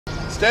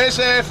Stay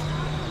safe.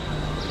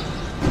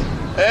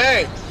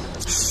 Hey.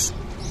 What's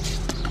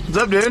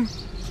up, dude?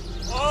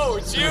 Oh,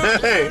 it's you.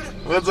 Hey, dude.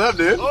 what's up,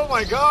 dude? Oh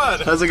my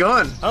God. How's it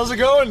going? How's it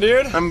going,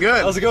 dude? I'm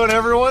good. How's it going,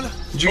 everyone?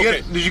 Did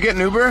you get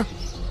an Uber?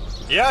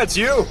 Yeah, it's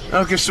you.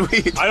 Okay,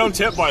 sweet. I don't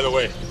tip, by the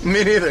way.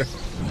 Me neither.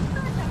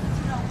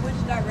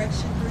 Which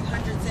direction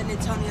 300 San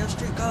Antonio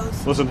Street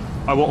goes? Listen,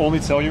 I will only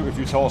tell you if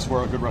you tell us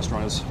where a good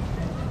restaurant is.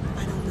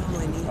 I don't know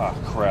any. Ah,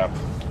 crap.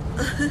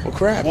 Well,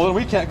 crap. Well, then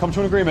we can't come to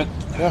an agreement.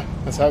 Yeah,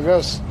 that's how it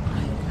goes.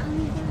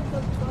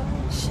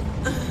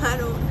 I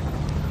don't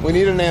know. We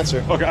need an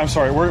answer. Okay, I'm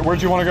sorry.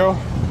 Where'd you want to go?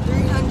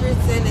 300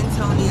 San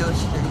Antonio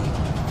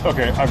Street.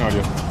 Okay, I have no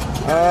idea.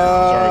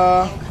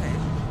 Sorry.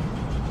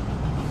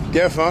 Okay. Do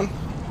you have a phone?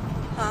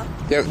 Huh?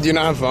 Do you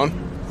not have a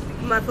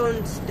phone? My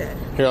phone's dead.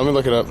 Here, let me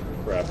look it up.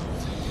 Crap.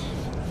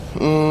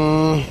 Yeah,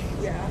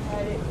 I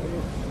had it.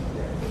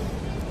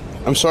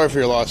 I'm sorry for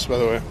your loss, by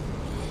the way.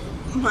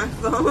 My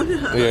phone?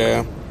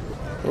 Yeah.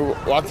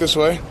 Walk this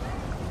way.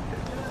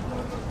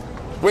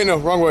 Wait, no,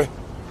 wrong way.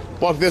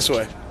 Walk this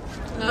way.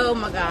 Oh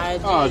my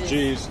God. Oh,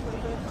 Jesus. jeez.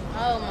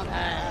 Oh my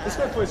God. This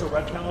guy plays a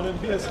red paladin.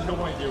 He has no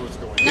idea what's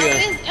going on. No,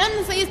 Yeah. it's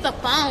honestly it's the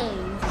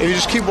phone. If you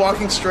just keep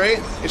walking straight,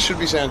 it should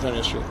be San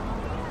Antonio Street.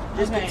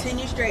 Just Okay.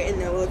 continue straight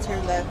and then we'll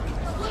turn left.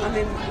 I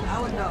mean, I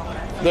would know.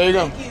 There you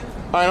go. Thank you.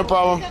 All right, no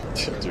problem.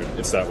 Dude,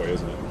 it's that way,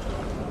 isn't it?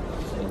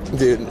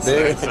 Dude, yeah,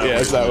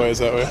 it's that way, it's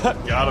that way.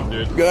 Got him,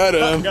 dude. Got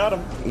him. Got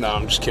him. No,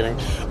 I'm just kidding.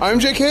 I'm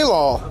JK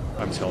Law.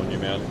 I'm telling you,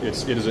 man,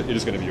 it is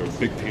going to be a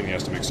big pain in the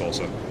ass to make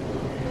salsa.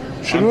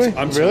 Should we?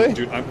 I'm Really?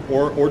 Dude,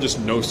 or just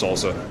no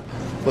salsa.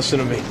 Listen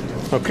to me.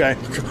 Okay.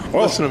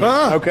 Listen to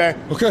me. Okay.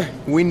 Okay.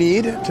 We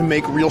need to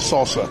make real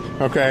salsa.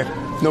 Okay.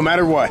 No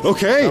matter what.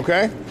 Okay.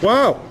 Okay.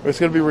 Wow. It's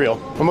gonna be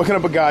real. I'm looking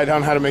up a guide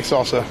on how to make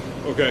salsa.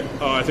 Okay.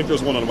 I think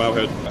there's one on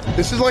Wowhead.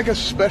 This is like a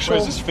special.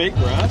 Wait, is this fake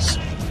grass?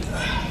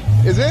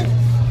 Is it?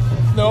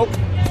 Nope.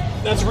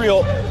 That's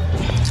real.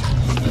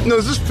 No,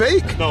 is this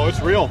fake? No,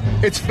 it's real.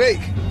 It's fake.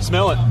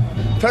 Smell it.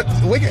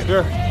 Lick it.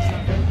 Here.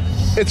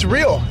 It's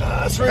real.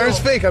 It's real. Or it's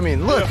fake. I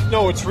mean, look. Yeah,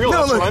 no, it's real. No,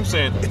 That's look. what I'm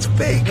saying. It's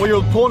fake. Well,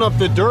 you're pulling up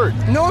the dirt.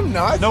 No, I'm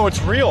not. No,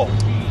 it's real.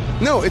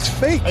 No, it's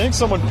fake. I think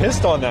someone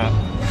pissed on that.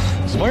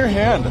 Smell your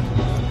hand.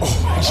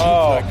 It's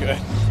Oh. not good.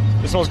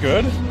 It smells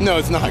good? No,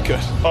 it's not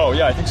good. Oh,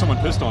 yeah, I think someone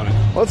pissed on it.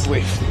 Let's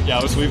leave. Yeah,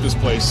 let's leave this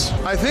place.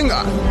 I think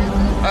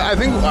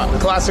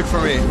classic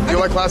for me. You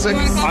like classic?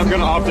 I'm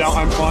going to opt out.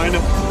 I'm fine.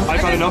 I've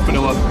had enough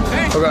vanilla.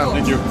 Okay.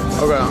 Thank you.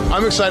 Okay.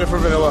 I'm excited for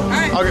vanilla.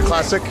 right. I'll get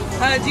classic.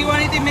 Do you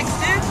want anything mixed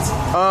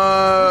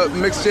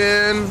in? Mixed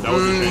in. That would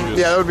be changes.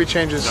 Yeah, that would be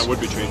changes. That would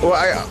be changes. Well,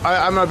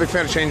 I'm not a big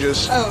fan of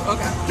changes. Oh,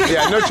 okay.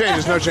 Yeah, no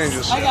changes, no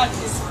changes. I got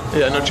you.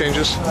 Yeah, no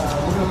changes.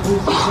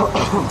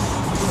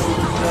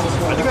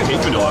 I think I hate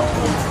vanilla.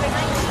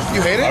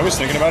 You hate I it? was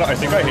thinking about it. I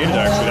think I hate it,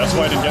 actually. That's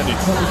why I didn't get any.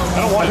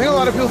 I don't want I think a it.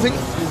 lot of people think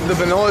the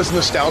vanilla is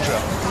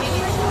nostalgia.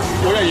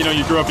 Well, yeah,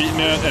 you grew up eating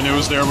it, and it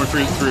was there for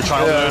your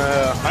childhood.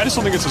 Yeah. I just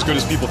don't think it's as good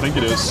as people think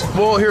it is.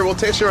 Well, here, we'll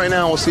taste it right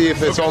now. We'll see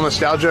if it's all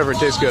nostalgia or if it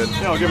tastes good.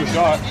 Yeah, I'll give it a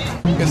shot.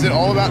 Is it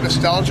all about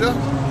nostalgia,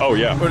 Oh,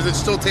 yeah. or does it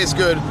still taste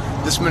good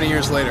this many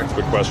years later?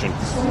 Good question.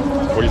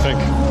 What do you think?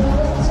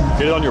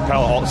 Get it on your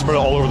palate. Spread it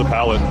all over the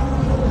palate.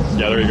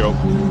 Yeah, there you go.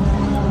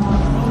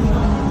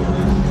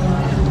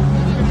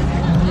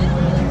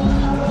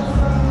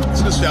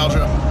 It's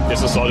nostalgia.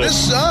 It's nostalgia.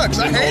 This sucks.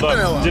 I hate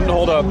vanilla. Didn't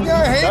hold up.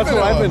 Yeah, I hate That's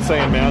vanilla. what I've been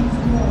saying, man.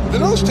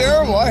 Vanilla's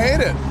terrible. I hate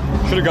it.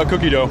 Should have got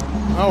cookie dough.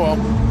 Oh well.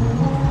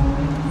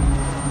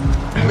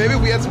 Maybe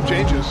we had some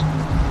changes.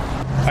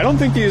 I don't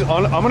think these.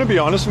 I'm going to be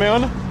honest,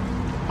 man.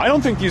 I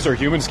don't think these are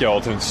human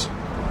skeletons.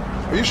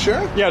 Are you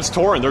sure? Yeah, it's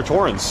Tauren. They're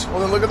Taurens. Well,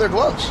 then look at their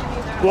gloves.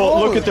 Well,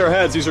 Oh. look at their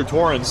heads. These are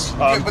Taurens.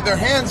 Yeah, but their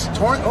hands,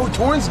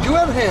 Taurens do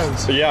have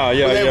hands. Yeah, But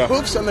yeah, they yeah. have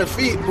hoofs on their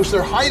feet, which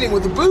they're hiding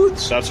with the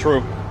boots. That's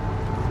true.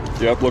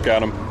 Yep, look at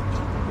them.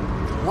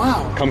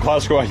 Wow. Come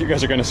Classico, you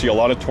guys are going to see a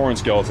lot of Tauren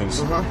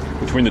skeletons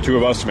between the two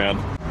of us, man.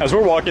 As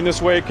we're walking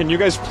this way, can you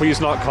guys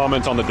please not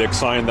comment on the dick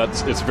sign?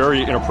 It's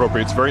very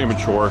inappropriate. It's very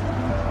immature.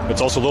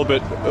 It's also a little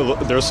bit.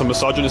 There's some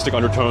misogynistic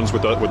undertones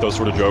with those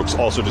sort of jokes.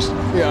 Also, just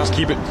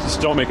keep it. Just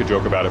don't make a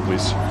joke about it,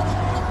 please.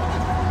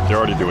 They're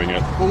already doing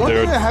it. Well, one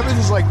thing that happens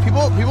is like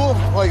people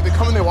like they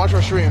come and they watch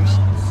our streams,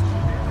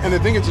 and they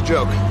think it's a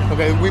joke.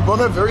 Okay, we both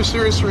have very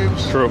serious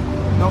streams. True.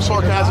 No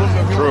sarcasm.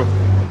 No humor.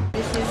 True.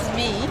 This is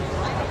me.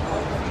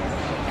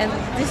 And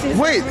this is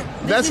Wait,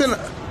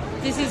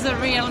 This is a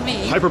real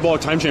me. Hyperbolic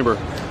time chamber.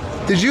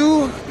 Did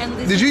you And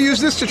this did you is- use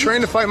this to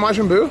train to fight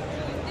Majin Buu?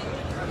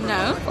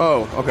 No.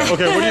 Oh, okay.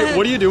 Okay,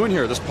 what are you doing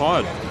here? This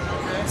pod.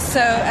 So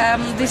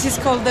this is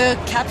called the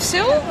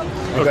capsule.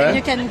 Okay.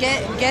 You can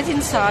get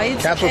inside.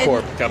 Capsule and-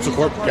 Corp. Capsule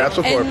Corp.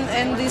 Capsule Corp.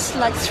 And this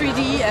like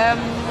 3D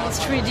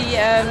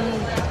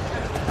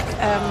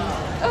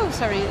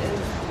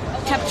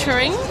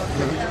capturing,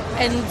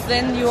 and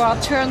then you are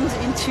turned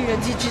into a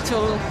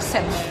digital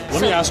self.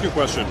 Let me ask you a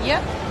question.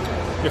 Yeah.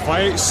 If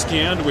I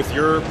scanned with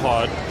your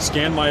pod,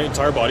 scan my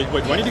entire body,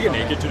 wait, do I need to get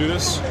naked to do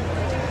this?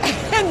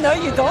 No,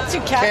 you don't.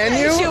 You can. Can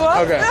you? If you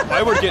want. Okay.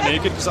 I would get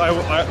naked because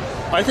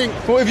I think.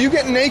 Well, if you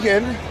get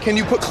naked, can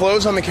you put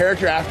clothes on the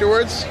character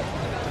afterwards?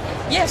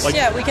 Yes, Like-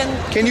 yeah, we can.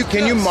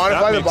 Can you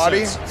modify the makes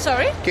body? sense.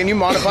 Sorry? Can you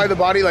modify the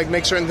body, like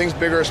make certain things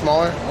bigger or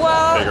smaller?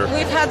 Well, Bigger.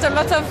 we've had a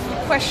lot of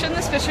questions,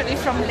 especially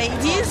from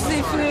ladies,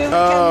 if we can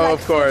like,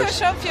 of course.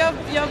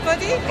 Photoshop your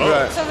body.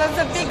 Right. So that's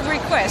a big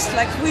request.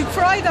 Like we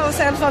pride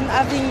ourselves on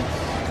having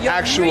your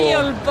Actual-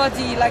 real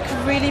body, like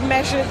really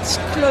measured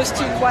close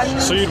to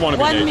So you'd want to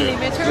be 1 naked.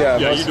 millimeter. Yeah.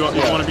 Yeah, you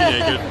want to be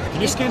naked.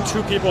 Can you scan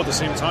 2 people at the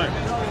same time?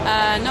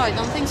 No, I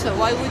don't think so.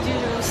 Why would you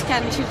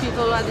scan 2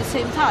 people at the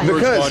same time? Merge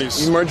Because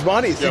bodies. you merge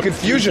bodies. Yeah, you could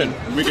fusion.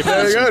 We could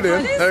There you go, dude.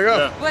 What is- There you go.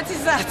 Yeah. What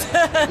is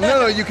that?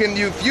 No,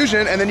 you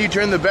fusion, and then you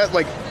turn the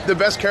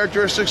best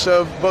characteristics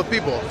of both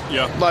people.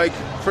 Yeah. Like,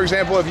 for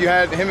example, if you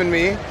had him and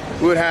me,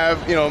 we would have,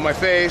 my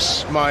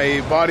face,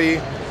 my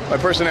body, my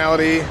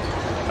personality,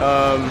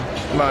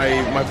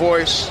 my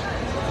voice,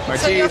 my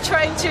So you're teeth.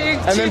 trying to.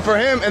 And then for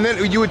him, and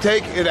then you would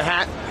take a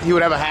hat. He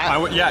would have a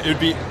hat, Yeah, it would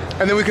be.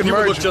 and then we could He would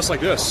merge. look just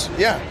like this.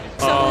 Yeah.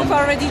 So we've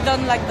already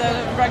done like the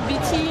rugby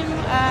team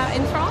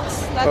in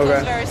France. That Okay.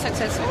 was very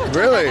successful.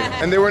 Really?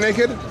 And they were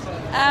naked?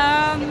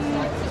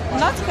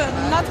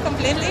 Not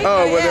completely.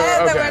 Oh, but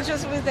well, they okay. were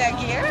just with their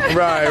gear.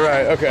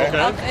 Right. Okay.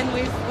 And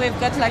we've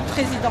got like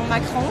President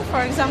Macron,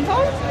 for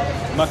example.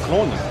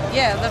 Macron.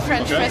 Yeah, the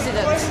French Okay.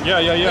 president. Yeah.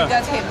 We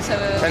got him. So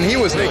And he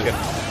was naked.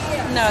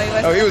 no, he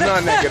was. Oh, he was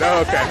not naked.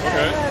 Oh, okay.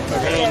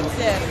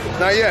 Yeah.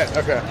 Not yet.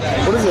 Okay.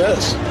 What is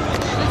this?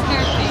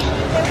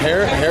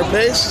 Hair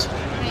paste?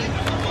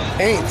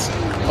 Paint.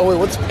 Oh wait,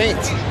 what's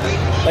paint?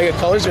 Like it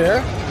colors your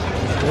hair?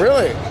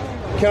 Really?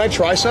 Can I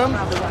try some?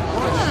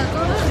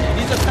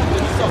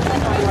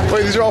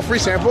 Wait, these are all free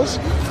samples?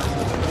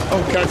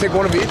 Oh, can I take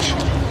one of each?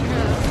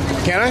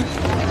 Can I?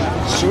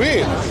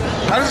 Sweet.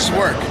 How does this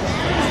work?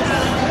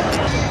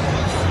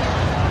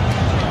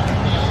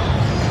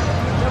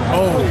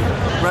 Oh,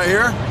 right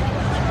here?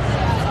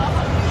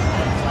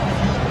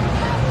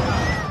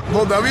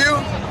 Little W?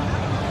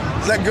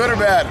 Is that good or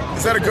bad?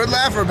 Is that a good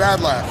laugh or a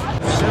bad laugh?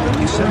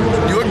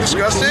 You look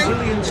disgusting?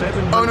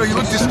 Oh no, you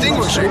look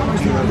distinguishing.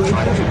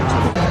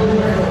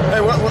 Hey,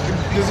 what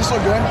does this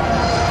look good?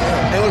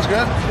 It looks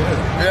good?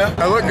 Yeah,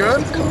 I look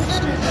good?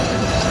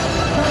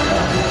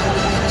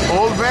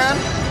 Old man?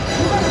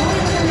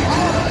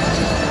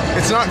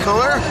 It's not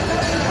color?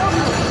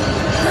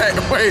 Hey,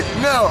 wait,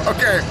 no,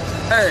 okay.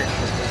 Hey,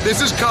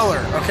 this is color,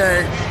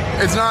 okay?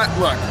 It's not,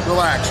 look,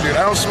 relax, dude.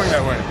 I don't swing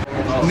that way.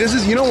 This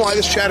is, you know why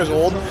this chat is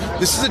old?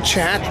 This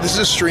is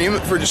a stream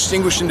for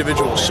distinguished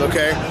individuals,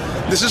 okay?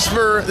 This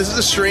is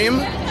a stream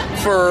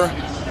for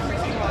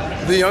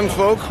the young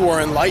folk who are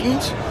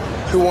enlightened,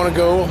 who want to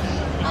go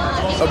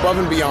above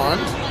and beyond,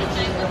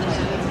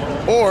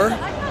 or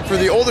for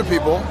the older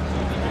people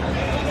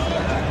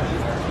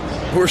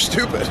who are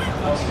stupid.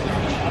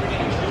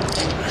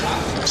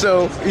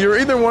 So you're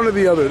either one or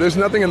the other. There's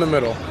nothing in the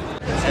middle.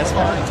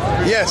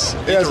 Esfand? Yes,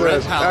 the yes, red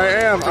yes.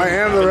 palette. I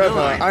am the red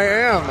palette. I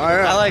am.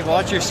 I like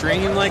watch your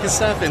stream like and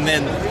stuff, and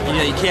then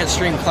you can't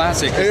stream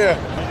classic. Yeah.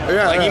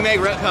 Like yeah. you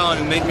make Red Palette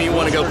and make me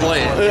want to go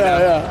play it.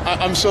 Yeah.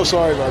 I'm so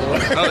sorry, by the way.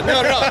 Oh,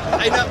 no,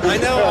 I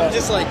know. I'm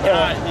just like,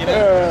 God,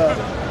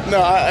 No,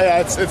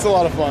 it's a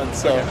lot of fun.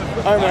 So,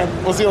 all right,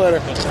 man. We'll see you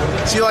later.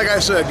 See, like I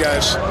said,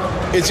 guys,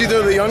 it's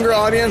either the younger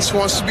audience who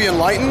wants to be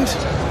enlightened,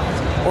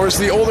 or it's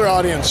the older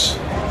audience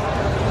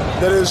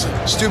that is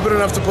stupid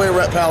enough to play a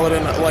Ret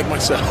Paladin like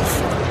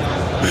myself.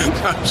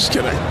 I'm just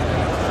kidding.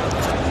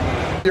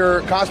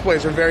 Your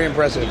cosplays are very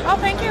impressive. Oh,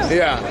 thank you.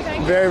 Yeah,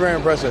 very, very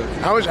impressive.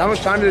 How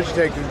much time did it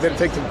take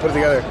to put it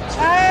together?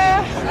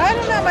 I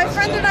don't know. My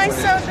friend and I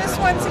sewed this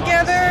one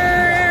together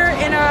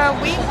in a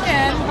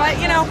weekend, but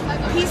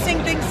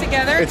piecing things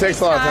together. It takes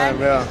a lot of time,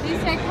 yeah.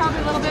 These take probably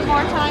a little bit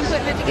more time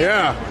putting it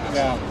together.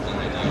 Yeah.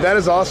 That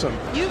is awesome.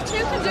 You too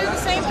can do the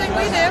same thing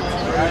we do.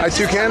 I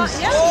too can?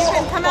 Yeah, you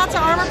can come out to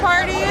armor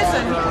parties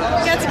and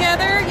get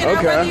together.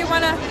 Okay. Whether you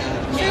want to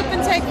troop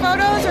and take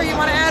photos or you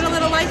want to add a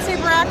little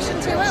lightsaber action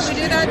to it, we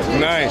do that too.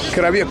 Nice.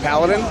 Could I be a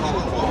paladin?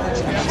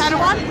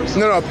 Padawan?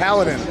 No, a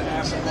paladin.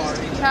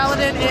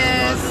 Paladin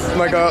is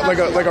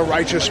Like a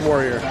righteous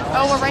warrior.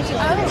 Oh, we're right.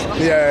 Oh,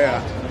 Yeah.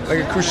 Like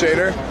a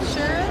crusader.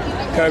 sure.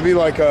 Can I be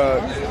like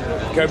a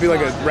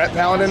ret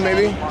paladin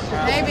maybe?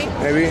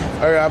 Maybe.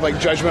 Or have like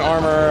judgment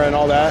armor and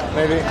all that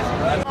maybe?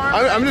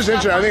 I'm just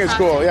interested. I think it's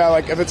cool. Yeah,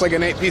 like if it's like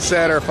an 8-piece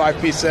set or a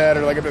 5-piece set,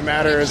 or like if it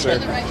matters, or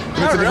if it's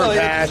a different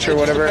patch or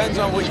whatever. Depends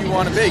on what you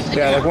want to be.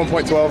 Yeah, like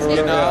 1.12 or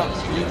whatever.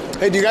 Yeah.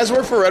 Hey, do you guys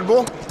work for Red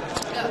Bull?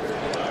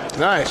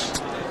 Nice.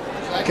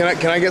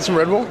 Can I get some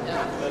Red Bull?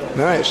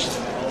 Nice.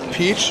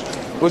 Peach.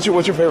 What's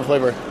your favorite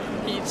flavor?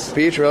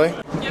 Peach, really?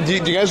 Do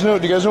you guys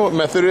know what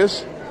method it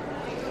is?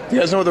 Do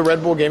you guys know what the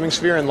Red Bull gaming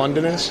sphere in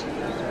London is?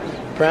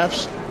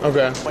 Perhaps?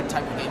 Okay. What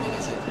type of gaming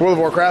is it? World of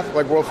Warcraft,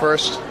 like World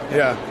First.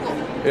 Yeah.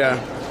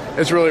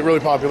 It's really, really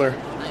popular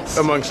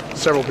amongst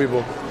several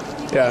people.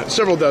 Yeah,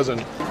 several dozen.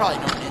 You probably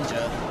know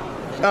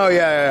Ninja. Oh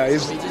yeah.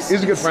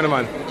 He's a good friend of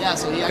mine. Yeah,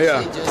 so he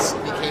actually just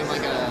became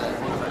like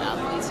one of our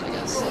athletes, I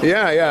guess.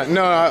 Yeah.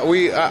 No,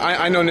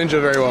 I know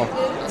Ninja very well.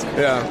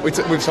 Yeah,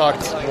 we've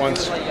talked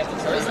once.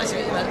 Nice to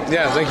meet you, man.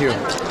 Yeah, thank you.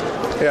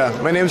 Yeah,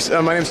 my name's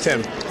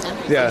Tim.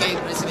 Yeah, Okay,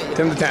 nice to meet you.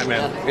 Tim the Tap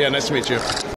Man. Yeah, nice to meet you.